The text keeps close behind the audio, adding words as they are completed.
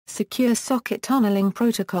Secure Socket Tunneling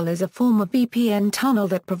Protocol is a form of VPN tunnel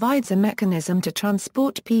that provides a mechanism to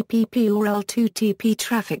transport PPP or L2TP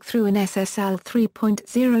traffic through an SSL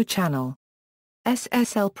 3.0 channel.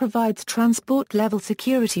 SSL provides transport-level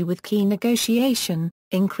security with key negotiation,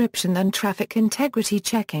 encryption and traffic integrity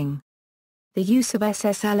checking. The use of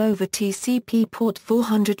SSL over TCP port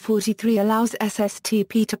 443 allows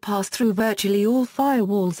SSTP to pass through virtually all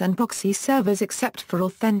firewalls and proxy servers except for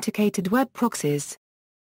authenticated web proxies.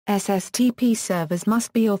 SSTP servers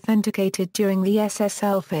must be authenticated during the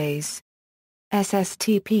SSL phase.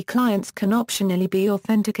 SSTP clients can optionally be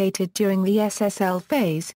authenticated during the SSL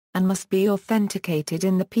phase, and must be authenticated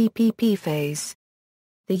in the PPP phase.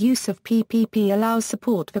 The use of PPP allows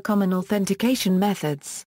support for common authentication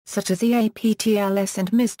methods, such as EAP-TLS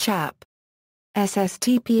and MS-CHAP.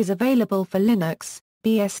 SSTP is available for Linux,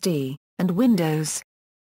 BSD, and Windows.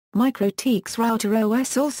 MikroTik's router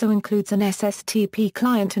OS also includes an SSTP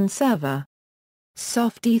client and server.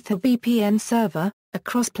 SoftEther VPN Server, a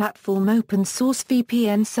cross-platform open-source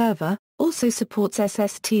VPN server, also supports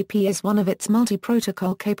SSTP as one of its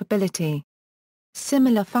multi-protocol capability.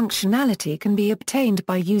 Similar functionality can be obtained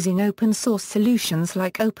by using open-source solutions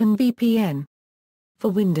like OpenVPN. For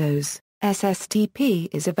Windows, SSTP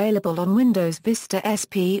is available on Windows Vista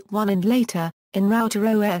SP1 and later, in Router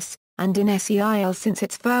OS, and in SEIL since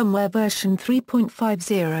its firmware version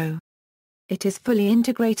 3.50. It is fully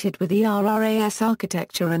integrated with the RRAS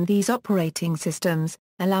architecture and these operating systems,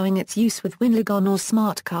 allowing its use with WinLogon or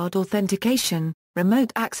Smart Card authentication,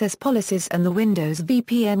 remote access policies and the Windows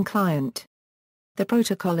VPN client. The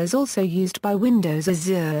protocol is also used by Windows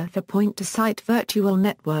Azure for point-to-site virtual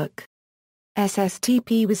network.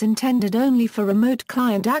 SSTP was intended only for remote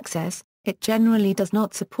client access, it generally does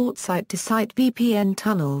not support site-to-site VPN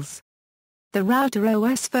tunnels. The Router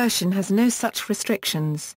OS version has no such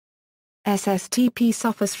restrictions. SSTP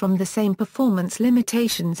suffers from the same performance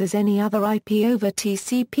limitations as any other IP over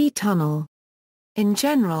TCP tunnel. In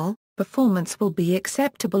general, performance will be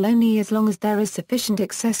acceptable only as long as there is sufficient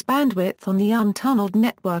excess bandwidth on the untunneled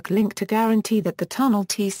network link to guarantee that the tunnel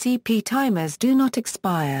TCP timers do not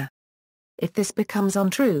expire. If this becomes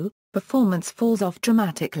untrue, performance falls off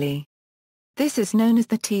dramatically. This is known as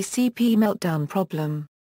the TCP meltdown problem.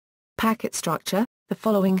 Packet structure: the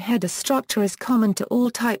following header structure is common to all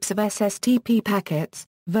types of SSTP packets.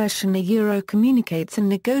 Version A communicates and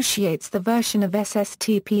negotiates the version of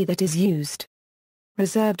SSTP that is used.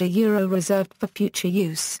 Reserved A reserved for future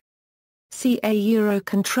use. CA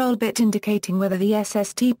control bit indicating whether the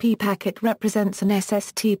SSTP packet represents an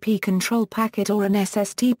SSTP control packet or an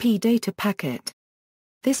SSTP data packet.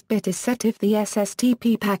 This bit is set if the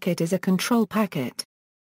SSTP packet is a control packet.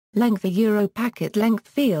 Length A packet length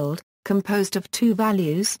field, composed of two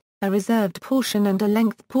values, a reserved portion and a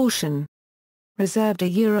length portion. Reserved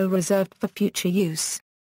A reserved for future use.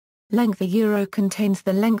 Length A contains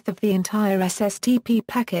the length of the entire SSTP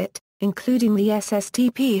packet, including the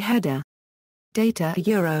SSTP header. Data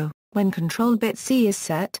A when control bit C is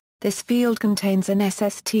set, this field contains an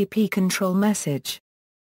SSTP control message.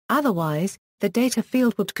 Otherwise, the data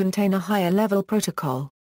field would contain a higher level protocol.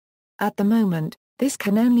 At the moment, this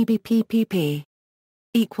can only be PPP.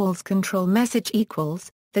 Equals control message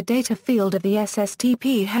equals, the data field of the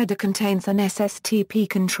SSTP header contains an SSTP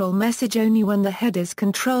control message only when the header's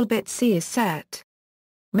control bit C is set.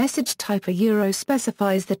 Message type A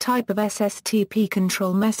specifies the type of SSTP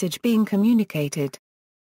control message being communicated.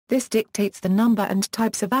 This dictates the number and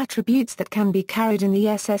types of attributes that can be carried in the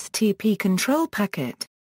SSTP control packet.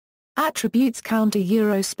 Attributes count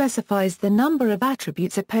A specifies the number of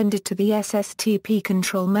attributes appended to the SSTP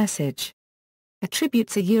control message.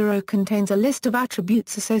 Attributes A contains a list of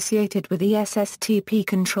attributes associated with the SSTP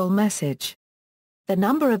control message. The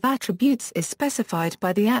number of attributes is specified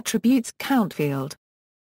by the attributes count field.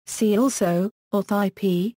 See also, auth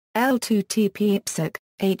IP, L2TP IPsec,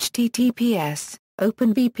 HTTPS,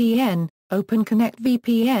 OpenVPN, OpenConnect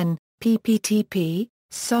VPN, PPTP,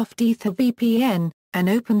 SoftEther VPN, an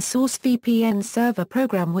open-source VPN server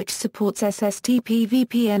program which supports SSTP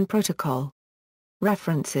VPN protocol.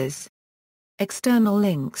 References. External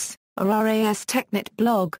links: RRAS TechNet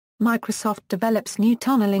blog, Microsoft develops new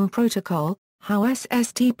tunneling protocol, how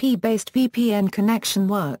SSTP-based VPN connection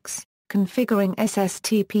works, configuring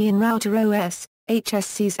SSTP in Router OS,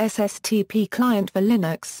 HSC's SSTP client for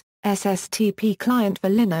Linux, SSTP client for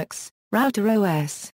Linux, Router OS.